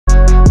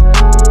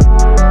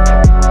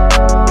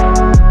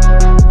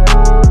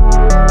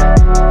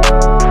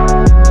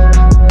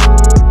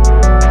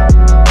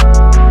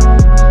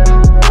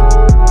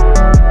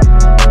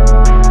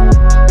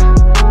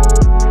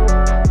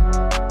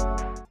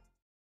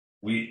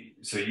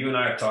so you and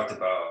I have talked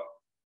about,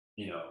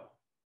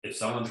 if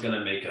someone's going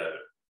to make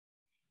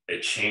a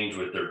change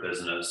with their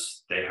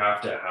business, they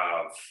have to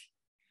have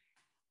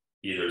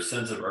either a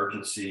sense of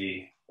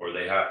urgency or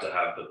they have to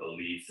have the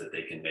belief that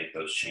they can make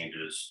those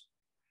changes.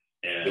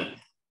 And,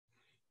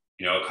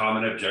 a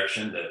common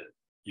objection that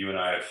you and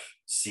I have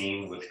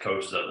seen with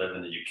coaches that live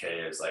in the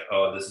UK is like,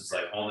 oh, this is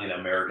like only an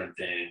American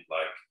thing.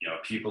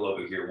 Like, people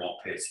over here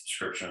won't pay a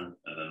subscription.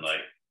 And then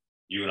like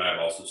you and I have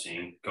also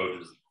seen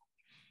coaches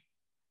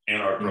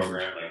in our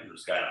program, like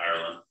this guy in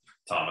Ireland,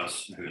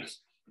 Thomas, who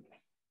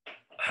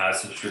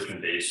has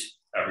subscription-based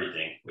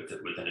everything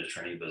within his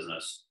training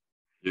business.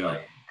 Yeah.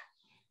 Like,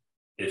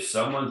 if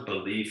someone's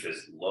belief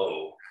is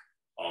low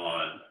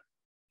on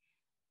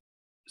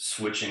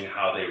switching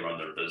how they run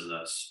their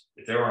business,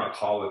 if they were on a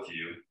call with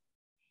you,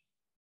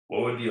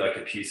 what would be like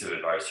a piece of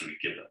advice you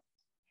would give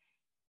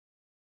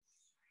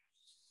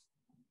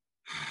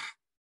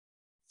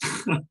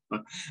them?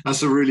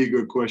 That's a really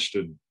good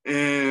question.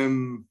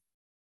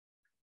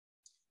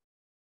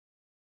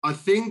 I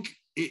think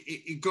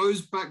it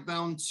goes back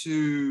down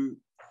to,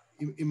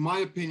 in my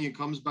opinion, it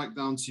comes back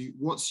down to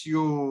what's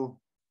your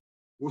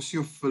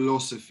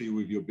philosophy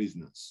with your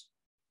business,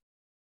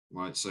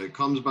 right? So it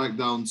comes back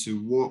down to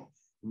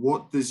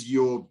what does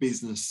your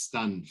business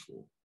stand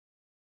for,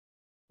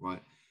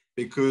 right?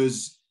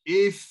 Because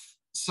if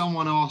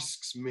someone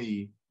asks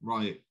me,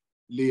 right,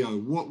 Leo,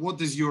 what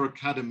does your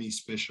academy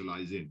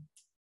specialize in?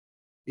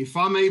 If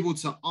I'm able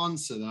to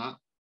answer that,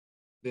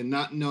 then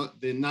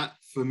that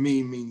for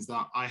me means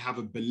that I have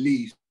a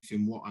belief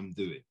in what I'm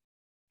doing.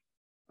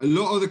 A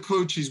lot of the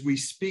coaches we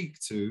speak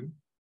to,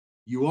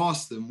 you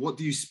ask them, what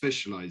do you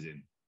specialize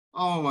in?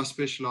 Oh, I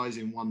specialize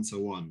in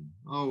one-to-one.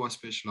 Oh, I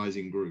specialize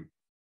in group.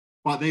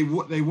 But they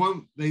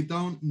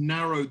don't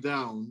narrow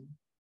down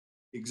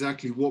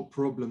exactly what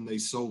problem they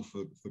solve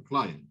for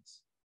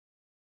clients.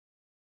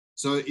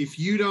 So if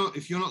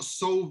you're not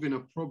solving a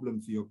problem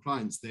for your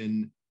clients,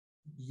 then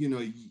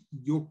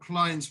your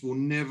clients will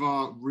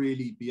never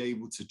really be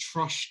able to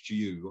trust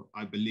you,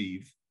 I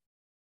believe,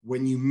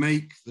 when you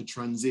make the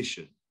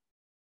transition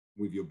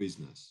with your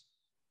business.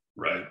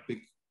 Right.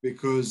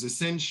 Because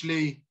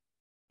essentially,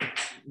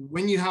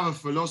 when you have a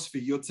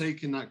philosophy, you're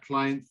taking that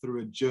client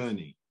through a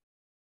journey,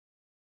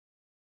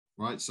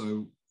 right?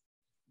 So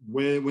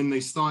when they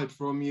start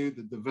from you,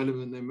 the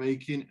development they're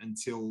making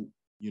until,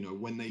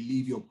 when they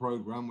leave your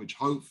program, which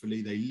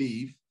hopefully they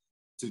leave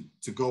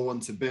to go on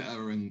to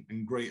better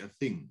and greater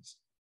things.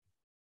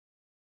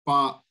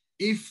 But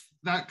if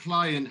that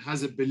client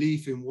has a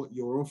belief in what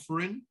you're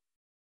offering,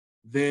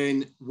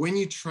 then when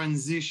you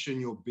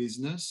transition your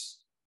business,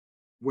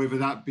 whether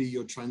that be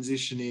you're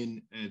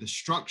transitioning the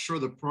structure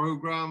of the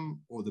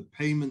program or the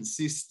payment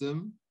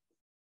system,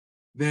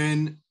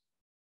 then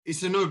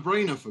it's a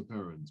no-brainer for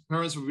parents.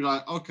 Parents will be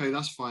like, okay,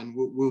 that's fine,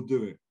 we'll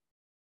do it.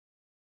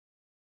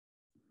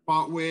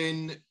 But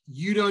when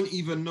you don't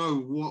even know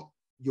what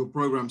your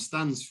program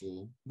stands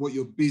for, what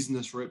your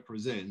business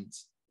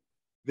represents,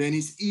 then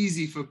it's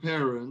easy for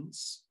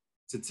parents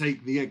to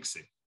take the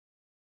exit.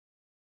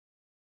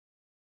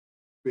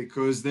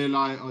 Because they're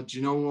like, oh, do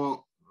you know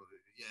what?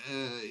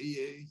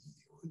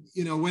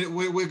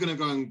 We're going to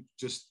go and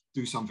just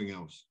do something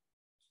else.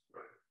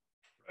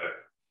 Right.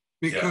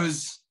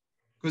 Because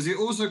it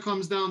also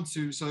comes down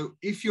to, so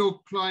if your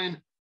client,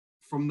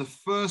 from the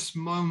first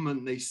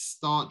moment they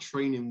start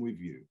training with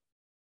you,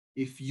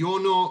 if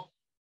you're not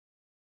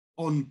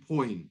on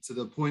point, to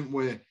the point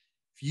where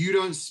if you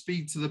don't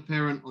speak to the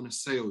parent on a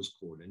sales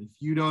call, and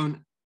if you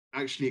don't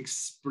actually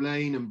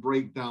explain and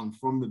break down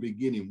from the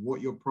beginning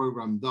what your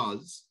program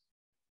does,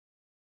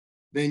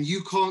 then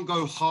you can't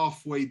go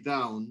halfway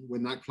down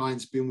when that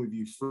client's been with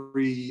you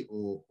 3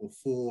 or 4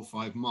 or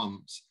 5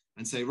 months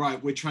and say,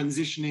 right, we're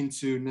transitioning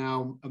to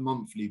now a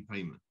monthly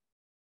payment.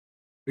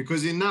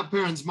 Because in that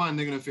parent's mind,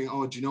 they're going to think,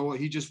 oh, do you know what?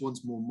 He just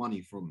wants more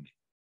money from me.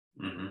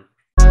 Mm-hmm.